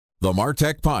The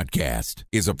MarTech Podcast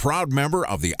is a proud member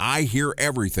of the I Hear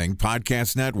Everything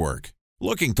Podcast Network.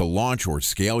 Looking to launch or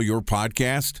scale your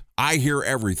podcast? I Hear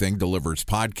Everything delivers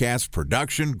podcast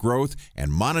production, growth,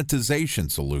 and monetization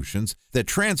solutions that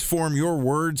transform your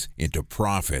words into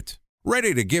profit.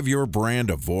 Ready to give your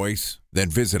brand a voice? Then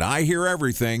visit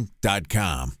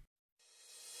iheareverything.com.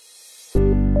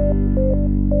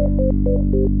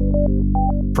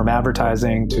 From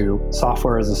advertising to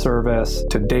software as a service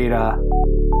to data.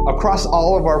 Across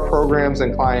all of our programs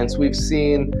and clients, we've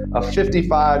seen a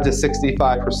 55 to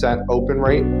 65% open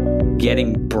rate.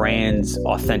 Getting brands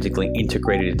authentically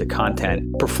integrated into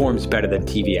content performs better than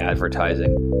TV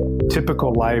advertising.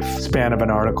 Typical lifespan of an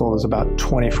article is about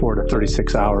 24 to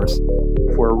 36 hours.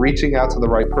 If we're reaching out to the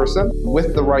right person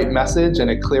with the right message and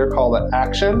a clear call to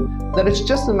action, then it's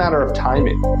just a matter of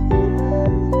timing.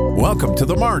 Welcome to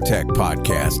the MarTech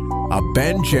Podcast, a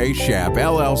Ben J. Schaap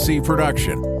LLC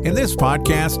production. In this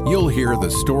podcast, you'll hear the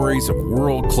stories of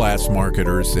world-class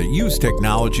marketers that use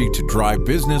technology to drive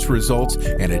business results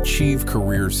and achieve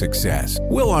career success.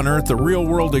 We'll unearth the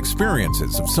real-world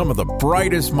experiences of some of the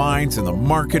brightest minds in the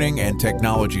marketing and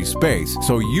technology space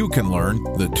so you can learn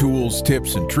the tools,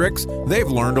 tips, and tricks they've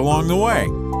learned along the way.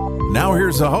 Now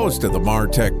here's the host of the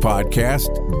MarTech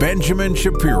Podcast, Benjamin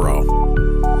Shapiro.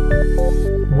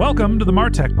 Welcome to the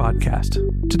MarTech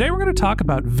Podcast. Today we're going to talk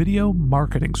about video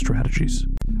marketing strategies.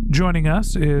 Joining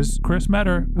us is Chris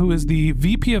Meador, who is the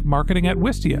VP of Marketing at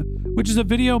Wistia, which is a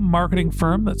video marketing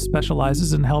firm that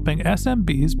specializes in helping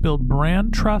SMBs build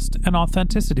brand trust and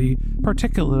authenticity,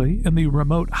 particularly in the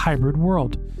remote hybrid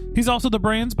world. He's also the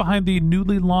brains behind the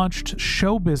newly launched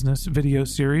Show Business video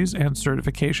series and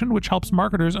certification, which helps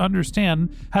marketers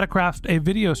understand how to craft a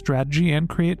video strategy and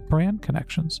create brand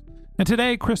connections. And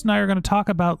today, Chris and I are going to talk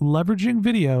about leveraging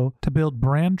video to build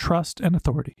brand trust and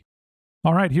authority.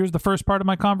 All right, here's the first part of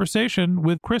my conversation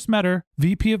with Chris Meador,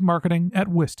 VP of Marketing at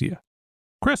Wistia.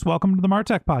 Chris, welcome to the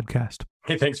MarTech Podcast.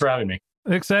 Hey, thanks for having me.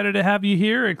 Excited to have you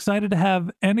here. Excited to have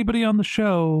anybody on the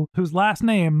show whose last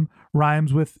name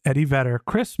rhymes with Eddie Vedder.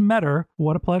 Chris Meador,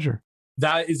 what a pleasure.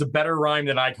 That is a better rhyme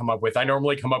than I come up with. I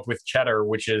normally come up with cheddar,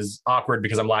 which is awkward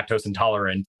because I'm lactose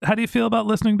intolerant. How do you feel about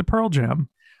listening to Pearl Jam?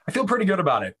 I feel pretty good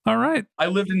about it. All right. I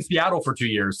lived in Seattle for 2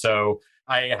 years, so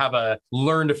I have a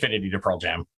learned affinity to Pearl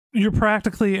Jam. You're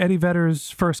practically Eddie Vedder's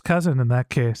first cousin in that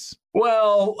case.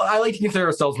 Well, I like to consider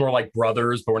ourselves more like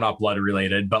brothers, but we're not blood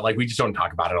related. But we just don't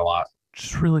talk about it a lot.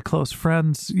 Just really close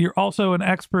friends. You're also an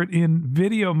expert in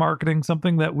video marketing,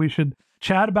 something that we should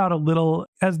chat about a little.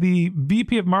 As the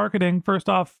VP of Marketing, first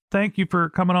off, thank you for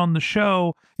coming on the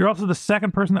show. You're also the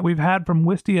second person that we've had from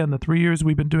Wistia in the 3 years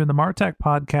we've been doing the MarTech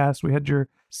Podcast. We had your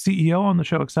CEO on the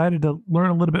show. Excited to learn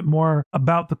a little bit more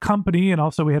about the company. And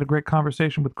also we had a great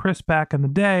conversation with Chris back in the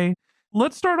day.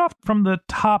 Let's start off from the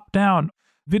top down.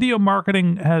 Video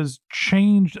marketing has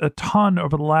changed a ton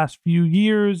over the last few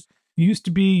years. Used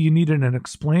to be you needed an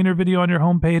explainer video on your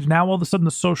homepage. Now all of a sudden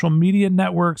the social media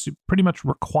networks pretty much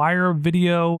require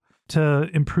video to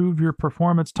improve your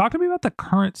performance. Talk to me about the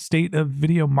current state of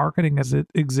video marketing as it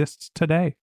exists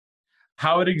today.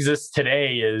 How it exists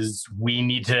today is we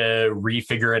need to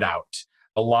refigure it out.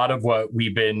 A lot of what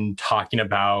we've been talking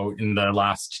about in the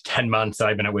last 10 months that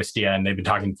I've been at Wistia, and they've been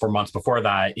talking for months before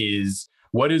that, is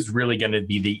what is really going to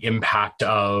be the impact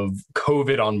of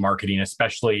COVID on marketing,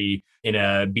 especially in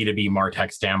a B2B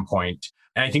MarTech standpoint.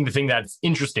 And I think the thing that's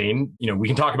interesting, we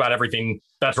can talk about everything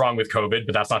that's wrong with COVID,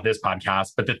 but that's not this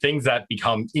podcast. But the things that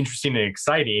become interesting and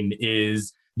exciting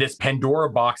is this Pandora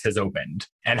box has opened,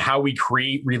 and how we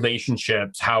create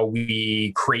relationships, how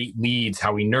we create leads,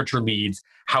 how we nurture leads,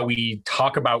 how we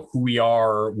talk about who we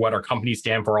are, what our companies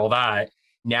stand for, all that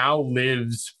now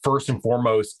lives first and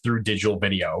foremost through digital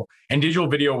video. And digital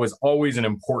video was always an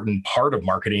important part of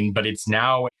marketing, but it's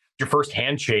now your first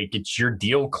handshake, it's your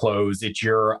deal close, it's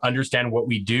your understand what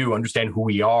we do, understand who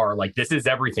we are. This is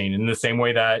everything. In the same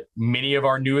way that many of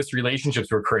our newest relationships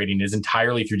we're creating is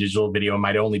entirely through digital video and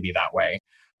might only be that way.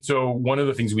 So one of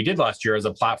the things we did last year as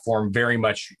a platform, very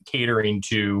much catering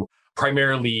to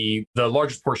primarily the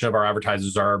largest portion of our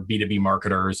advertisers are B2B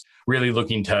marketers, really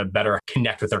looking to better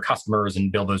connect with their customers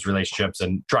and build those relationships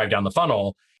and drive down the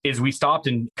funnel, is we stopped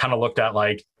and kind of looked at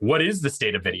what is the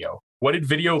state of video? What did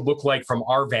video look like from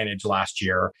our vantage last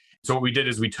year? So what we did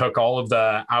is we took all of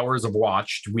the hours of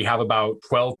watched. We have about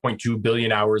 12.2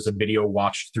 billion hours of video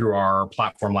watched through our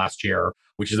platform last year,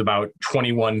 which is about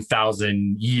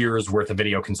 21,000 years worth of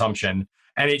video consumption.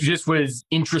 And it just was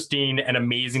interesting and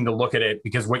amazing to look at it,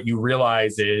 because what you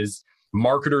realize is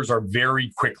marketers are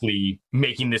very quickly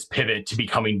making this pivot to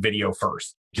becoming video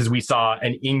first, because we saw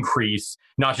an increase,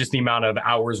 not just the amount of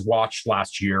hours watched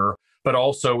last year, but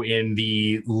also in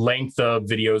the length of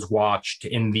videos watched,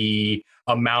 in the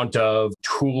amount of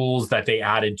tools that they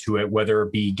added to it, whether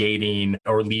it be gating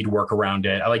or lead work around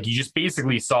it. Like you just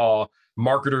basically saw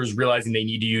marketers realizing they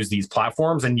need to use these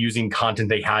platforms and using content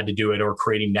they had to do it, or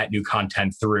creating net new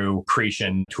content through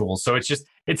creation tools. So it's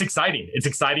exciting. It's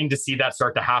exciting to see that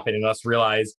start to happen and us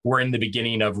realize we're in the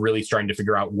beginning of really starting to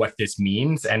figure out what this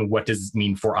means and what does it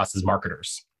mean for us as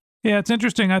marketers. Yeah, it's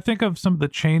interesting. I think of some of the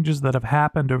changes that have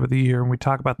happened over the year when we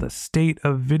talk about the state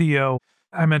of video.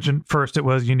 I mentioned first it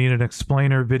was you need an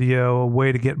explainer video, a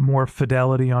way to get more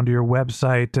fidelity onto your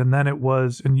website. And then it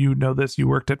was, and you know this, you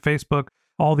worked at Facebook,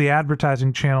 all the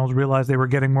advertising channels realized they were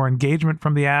getting more engagement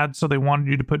from the ads, so they wanted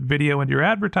you to put video into your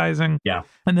advertising. Yeah.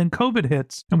 And then COVID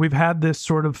hits, and we've had this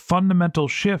sort of fundamental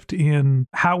shift in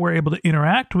how we're able to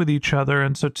interact with each other.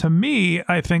 And so to me,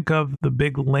 I think of the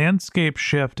big landscape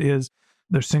shift is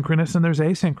there's synchronous and there's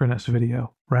asynchronous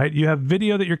video, right? You have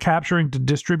video that you're capturing to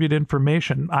distribute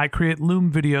information. I create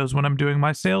Loom videos when I'm doing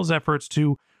my sales efforts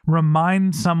to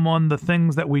remind someone the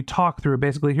things that we talk through.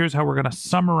 Basically, here's how we're going to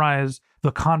summarize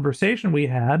the conversation we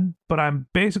had, but I'm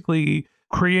basically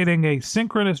creating a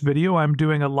synchronous video. I'm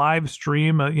doing a live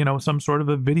stream, some sort of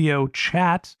a video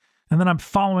chat, and then I'm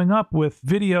following up with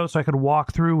video so I could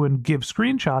walk through and give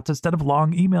screenshots instead of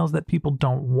long emails that people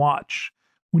don't watch.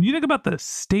 When you think about the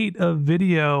state of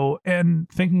video and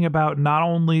thinking about not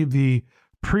only the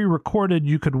pre-recorded,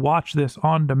 you could watch this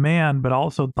on demand, but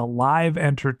also the live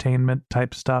entertainment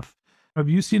type stuff, have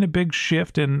you seen a big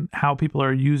shift in how people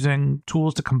are using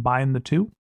tools to combine the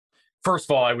two?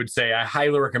 First of all, I would say I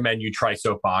highly recommend you try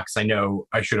Soapbox. I know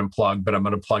I shouldn't plug, but I'm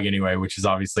going to plug anyway, which is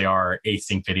obviously our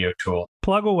async video tool.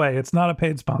 Plug away. It's not a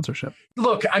paid sponsorship.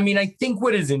 Look, I mean, I think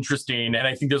what is interesting, and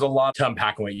I think there's a lot to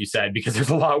unpack in what you said, because there's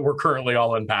a lot we're currently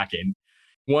all unpacking.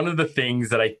 One of the things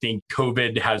that I think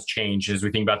COVID has changed as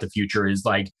we think about the future is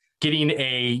like getting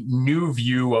a new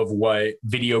view of what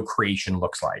video creation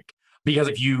looks like. Because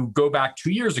if you go back 2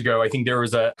 years ago, I think there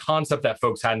was a concept that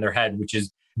folks had in their head, which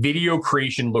is video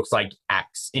creation looks like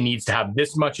X. It needs to have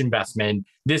this much investment,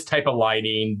 this type of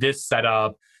lighting, this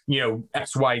setup,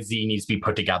 XYZ needs to be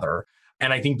put together.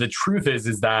 And I think the truth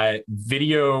is that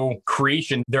video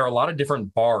creation, there are a lot of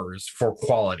different bars for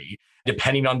quality,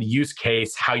 depending on the use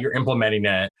case, how you're implementing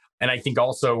it. And I think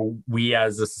also we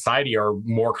as a society are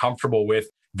more comfortable with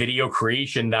video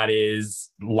creation that is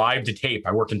live to tape.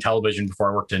 I worked in television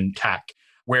before I worked in tech,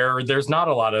 where there's not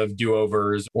a lot of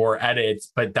do-overs or edits,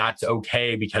 but that's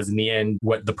okay because in the end,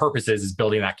 what the purpose is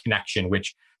building that connection,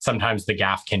 which sometimes the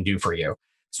gaff can do for you.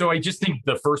 So I just think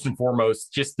the first and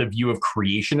foremost, just the view of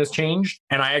creation has changed.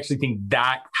 And I actually think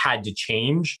that had to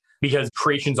change because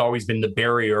creation's always been the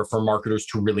barrier for marketers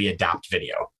to really adapt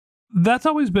video. That's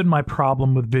always been my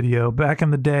problem with video. Back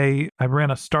in the day, I ran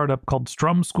a startup called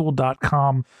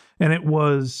strumschool.com, and it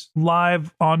was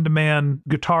live on-demand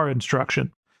guitar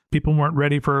instruction. People weren't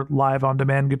ready for live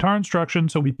on-demand guitar instruction,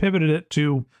 so we pivoted it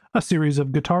to a series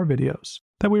of guitar videos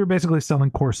that we were basically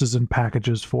selling courses and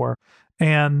packages for.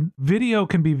 And video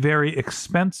can be very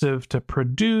expensive to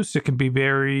produce. It can be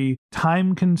very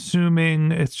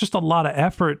time-consuming. It's just a lot of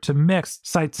effort to mix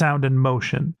sight, sound, and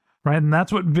motion. Right? And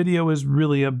that's what video is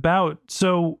really about.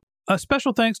 So a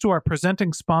special thanks to our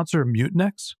presenting sponsor,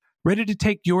 Mutinex. Ready to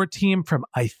take your team from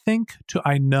I think to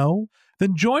I know?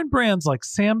 Then join brands like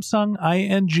Samsung,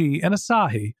 ING, and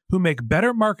Asahi who make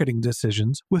better marketing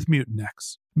decisions with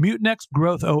Mutinex. Mutinex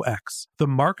Growth OX, the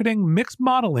marketing mix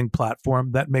modeling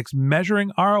platform that makes measuring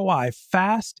ROI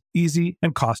fast, easy,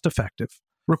 and cost-effective.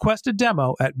 Request a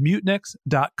demo at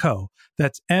mutinex.co.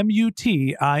 That's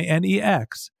MUTINEX.co.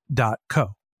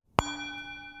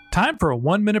 Time for a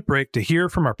 1-minute break to hear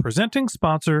from our presenting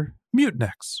sponsor,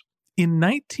 Mutinex. In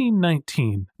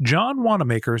 1919, John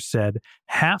Wanamaker said,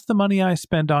 "Half the money I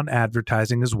spend on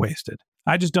advertising is wasted.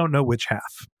 I just don't know which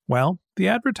half." Well, the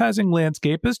advertising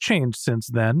landscape has changed since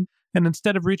then, and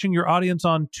instead of reaching your audience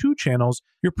on 2 channels,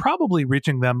 you're probably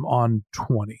reaching them on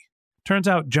 20. Turns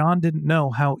out John didn't know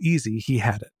how easy he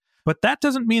had it. But that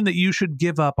doesn't mean that you should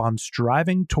give up on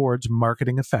striving towards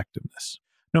marketing effectiveness.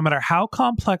 No matter how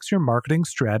complex your marketing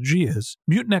strategy is,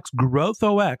 Mutinex Growth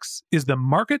OX is the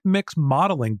market mix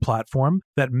modeling platform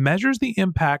that measures the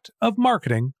impact of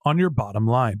marketing on your bottom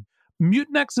line.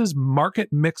 Mutinex's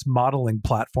market mix modeling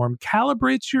platform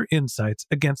calibrates your insights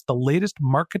against the latest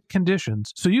market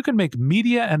conditions so you can make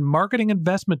media and marketing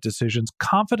investment decisions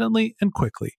confidently and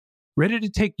quickly. Ready to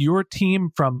take your team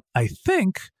from I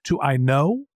think to I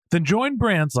know? Then join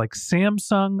brands like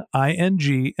Samsung,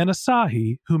 ING, and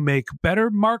Asahi who make better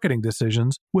marketing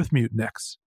decisions with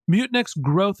Mutinex. Mutinex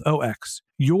Growth OX.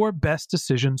 Your best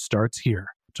decision starts here.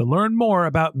 To learn more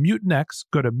about Mutinex,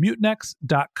 go to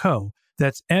mutinex.co.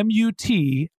 That's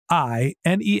MUTINEX.co.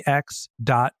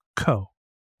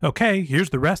 Okay, here's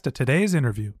the rest of today's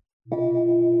interview.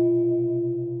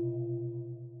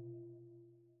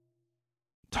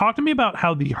 Talk to me about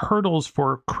how the hurdles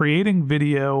for creating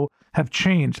video have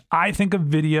changed. I think of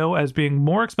video as being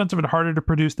more expensive and harder to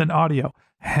produce than audio.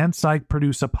 Hence, I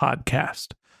produce a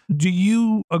podcast. Do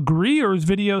you agree, or is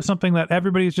video something that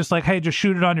everybody's just like, hey, just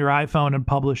shoot it on your iPhone and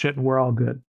publish it and we're all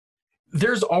good?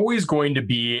 There's always going to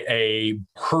be a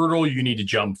hurdle you need to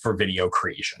jump for video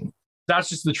creation. That's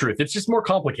just the truth. It's just more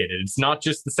complicated. It's not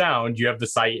just the sound. You have the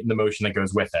sight and the motion that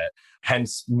goes with it.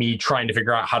 Hence me trying to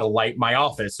figure out how to light my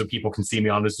office so people can see me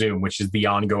on the Zoom, which is the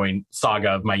ongoing saga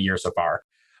of my year so far.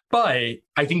 But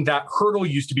I think that hurdle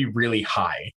used to be really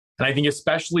high. And I think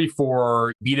especially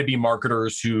for B2B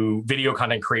marketers who video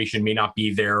content creation may not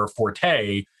be their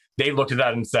forte, they looked at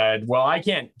that and said, well, I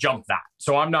can't jump that,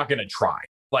 so I'm not going to try.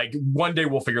 Like one day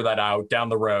we'll figure that out down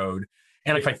the road.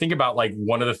 And if I think about like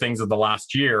one of the things of the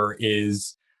last year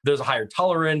is there's a higher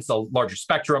tolerance, a larger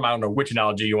spectrum. I don't know which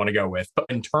analogy you want to go with, but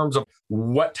in terms of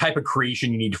what type of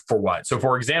creation you need for what. So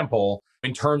for example,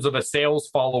 in terms of a sales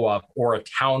follow-up or a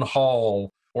town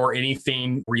hall or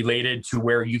anything related to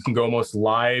where you can go almost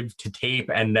live to tape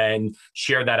and then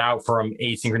share that out from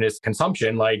asynchronous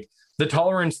consumption, like the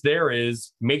tolerance there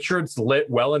is make sure it's lit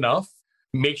well enough,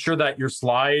 make sure that your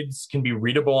slides can be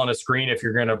readable on a screen if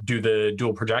you're going to do the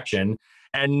dual projection,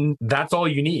 and that's all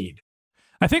you need.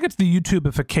 I think it's the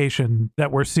YouTubeification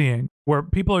that we're seeing, where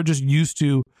people are just used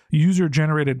to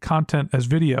user-generated content as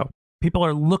video. People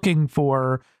are looking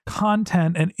for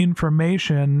content and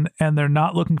information, and they're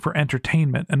not looking for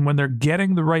entertainment. And when they're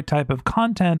getting the right type of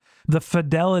content, the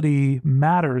fidelity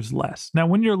matters less. Now,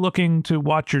 when you're looking to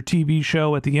watch your TV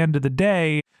show at the end of the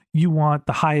day, you want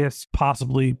the highest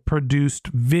possibly produced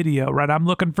video, right? I'm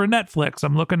looking for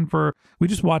Netflix. We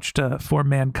just watched For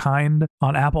Mankind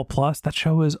on Apple Plus. That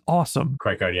show is awesome.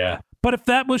 Quite good, yeah. But if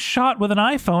that was shot with an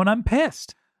iPhone, I'm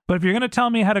pissed. But if you're going to tell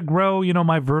me how to grow,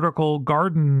 my vertical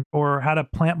garden or how to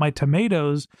plant my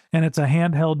tomatoes, and it's a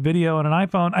handheld video on an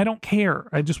iPhone, I don't care.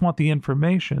 I just want the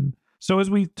information. So as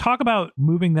we talk about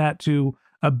moving that to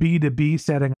a B2B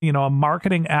setting, a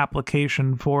marketing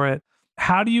application for it,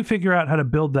 how do you figure out how to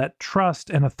build that trust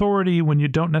and authority when you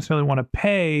don't necessarily want to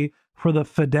pay for the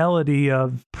fidelity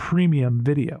of premium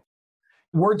video?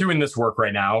 We're doing this work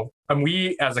right now. And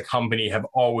we as a company have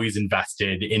always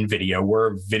invested in video.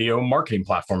 We're a video marketing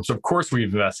platform. So of course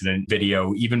we've invested in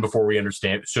video even before we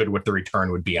understood what the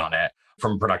return would be on it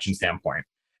from a production standpoint.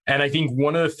 And I think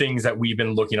one of the things that we've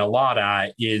been looking a lot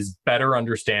at is better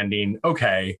understanding,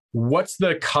 okay, what's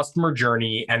the customer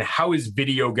journey and how is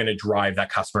video going to drive that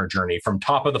customer journey from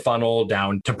top of the funnel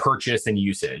down to purchase and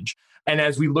usage? And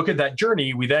as we look at that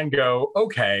journey, we then go,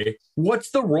 okay, what's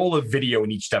the role of video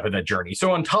in each step of that journey?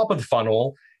 So on top of the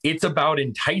funnel, it's about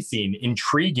enticing,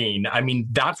 intriguing. I mean,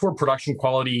 that's where production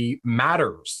quality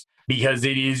matters because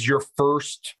it is your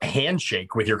first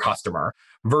handshake with your customer.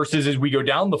 Versus as we go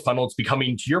down the funnel, it's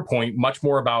becoming, to your point, much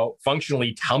more about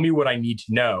functionally, tell me what I need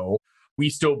to know.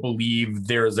 We still believe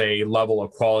there's a level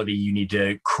of quality you need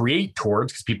to create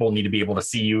towards because people need to be able to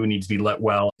see you, need to be lit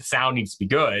well, sound needs to be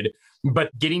good.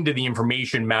 But getting to the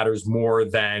information matters more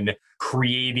than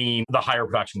creating the higher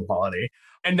production quality.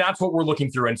 And that's what we're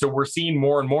looking through. And so we're seeing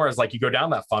more and more as like you go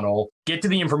down that funnel, get to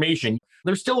the information.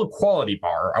 There's still a quality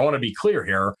bar. I want to be clear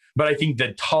here, but I think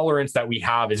the tolerance that we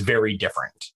have is very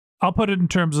different. I'll put it in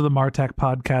terms of the Martech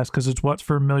podcast because it's what's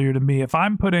familiar to me. If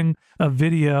I'm putting a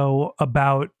video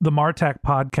about the Martech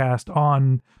podcast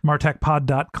on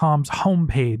martechpod.com's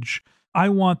homepage, I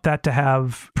want that to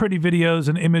have pretty videos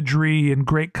and imagery and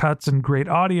great cuts and great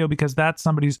audio because that's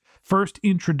somebody's first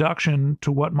introduction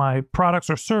to what my products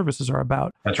or services are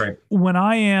about. That's right. When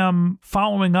I am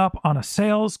following up on a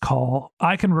sales call,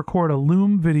 I can record a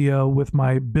Loom video with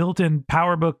my built-in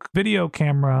PowerBook video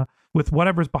camera with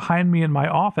whatever's behind me in my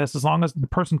office, as long as the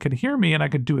person can hear me and I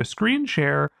could do a screen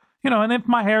share, and if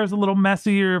my hair is a little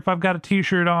messy or if I've got a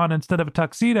t-shirt on instead of a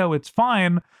tuxedo, it's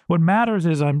fine. What matters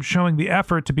is I'm showing the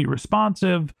effort to be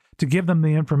responsive, to give them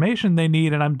the information they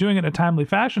need, and I'm doing it in a timely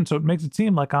fashion. So it makes it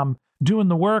seem like I'm doing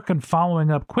the work and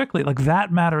following up quickly. Like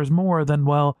that matters more than,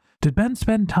 well, did Ben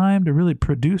spend time to really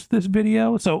produce this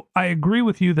video? So I agree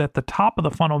with you that the top of the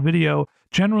funnel video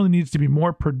generally needs to be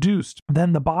more produced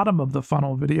than the bottom of the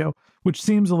funnel video, which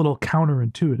seems a little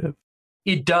counterintuitive.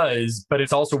 It does, but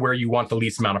it's also where you want the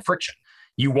least amount of friction.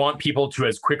 You want people to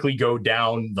as quickly go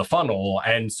down the funnel.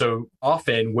 And so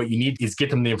often what you need is get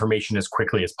them the information as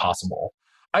quickly as possible.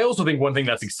 I also think one thing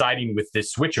that's exciting with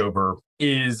this switchover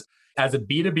is As a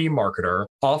B2B marketer,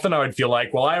 often I would feel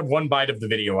like, well, I have one bite of the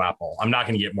video apple. I'm not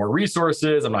going to get more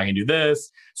resources. I'm not going to do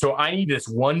this. So I need this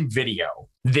one video,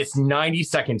 this 90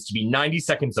 seconds to be 90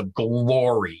 seconds of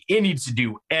glory. It needs to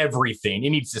do everything.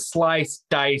 It needs to slice,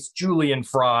 dice, julienne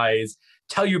fries,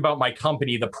 tell you about my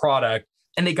company, the product.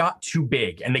 And they got too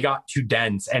big and they got too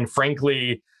dense. And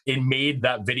frankly, it made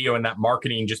that video and that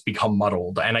marketing just become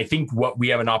muddled. And I think what we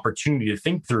have an opportunity to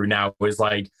think through now is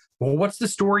like, well, what's the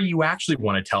story you actually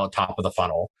want to tell at top of the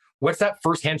funnel? What's that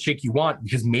first handshake you want?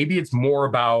 Because maybe it's more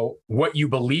about what you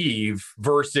believe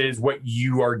versus what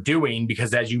you are doing.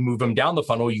 Because as you move them down the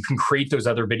funnel, you can create those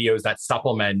other videos that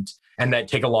supplement and that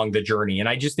take along the journey. And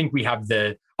I just think we have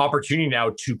the opportunity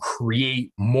now to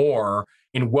create more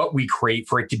in what we create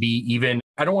for it to be even,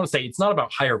 I don't want to say it's not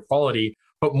about higher quality,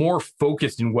 but more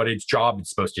focused in what its job it's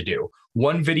supposed to do.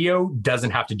 One video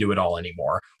doesn't have to do it all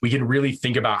anymore. We can really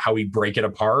think about how we break it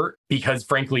apart because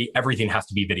frankly, everything has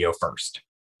to be video first.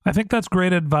 I think that's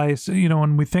great advice.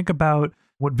 When we think about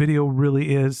what video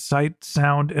really is, sight,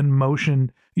 sound, and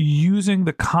motion, using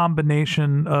the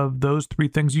combination of those three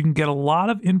things, you can get a lot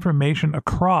of information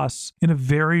across in a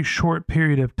very short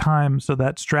period of time. So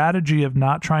that strategy of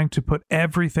not trying to put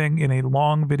everything in a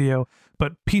long video,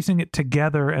 but piecing it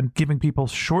together and giving people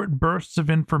short bursts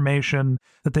of information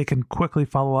that they can quickly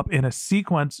follow up in a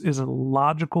sequence is a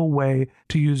logical way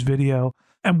to use video.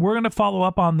 And we're going to follow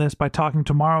up on this by talking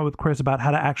tomorrow with Chris about how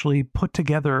to actually put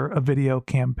together a video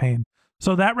campaign.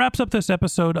 So that wraps up this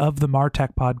episode of the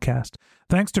MarTech Podcast.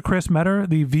 Thanks to Chris Meador,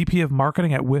 the VP of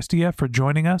Marketing at Wistia, for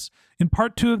joining us. In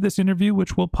part 2 of this interview,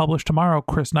 which we'll publish tomorrow,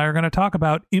 Chris and I are going to talk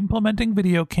about implementing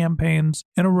video campaigns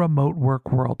in a remote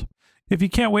work world. If you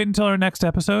can't wait until our next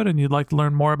episode and you'd like to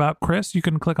learn more about Chris, you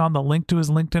can click on the link to his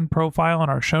LinkedIn profile in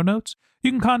our show notes. You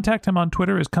can contact him on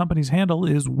Twitter. His company's handle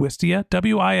is Wistia,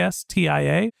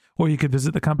 Wistia, or you could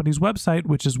visit the company's website,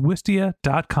 which is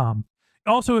wistia.com.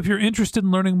 Also, if you're interested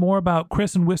in learning more about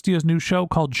Chris and Wistia's new show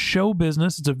called Show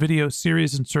Business, it's a video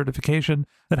series and certification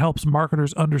that helps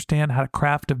marketers understand how to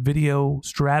craft a video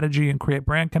strategy and create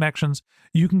brand connections.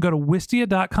 You can go to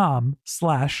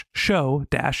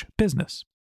wistia.com/show-business.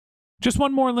 Just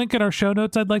one more link in our show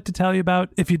notes I'd like to tell you about.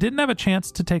 If you didn't have a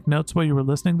chance to take notes while you were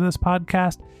listening to this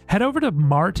podcast, head over to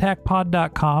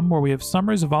martechpod.com where we have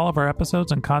summaries of all of our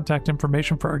episodes and contact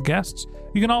information for our guests.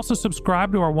 You can also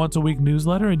subscribe to our once-a-week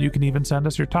newsletter, and you can even send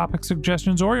us your topic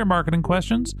suggestions or your marketing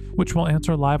questions, which we'll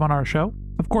answer live on our show.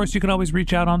 Of course, you can always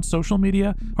reach out on social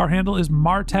media. Our handle is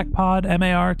MarTechPod,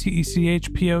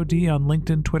 MarTechPod on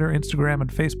LinkedIn, Twitter, Instagram,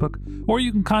 and Facebook. Or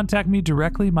you can contact me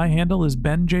directly. My handle is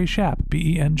Ben J. Shap,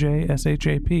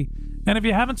 BenJShap. And if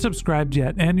you haven't subscribed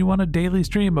yet and you want a daily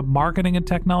stream of marketing and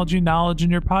technology knowledge in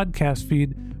your podcast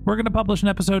feed, we're going to publish an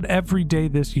episode every day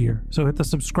this year. So hit the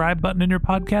subscribe button in your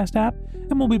podcast app,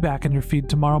 and we'll be back in your feed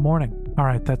tomorrow morning. All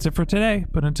right, that's it for today.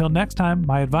 But until next time,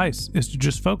 my advice is to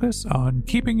just focus on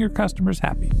keeping your customers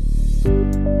happy.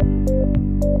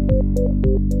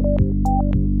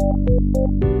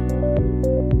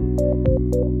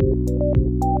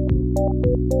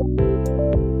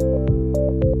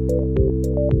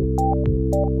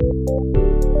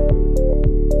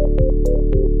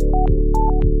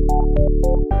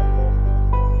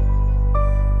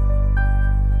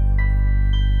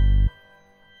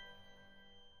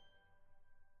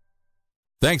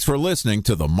 Thanks for listening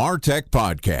to the MarTech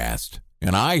Podcast,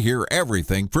 an I Hear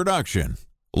Everything production.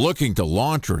 Looking to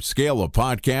launch or scale a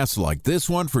podcast like this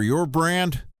one for your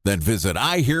brand? Then visit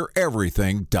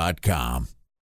iheareverything.com.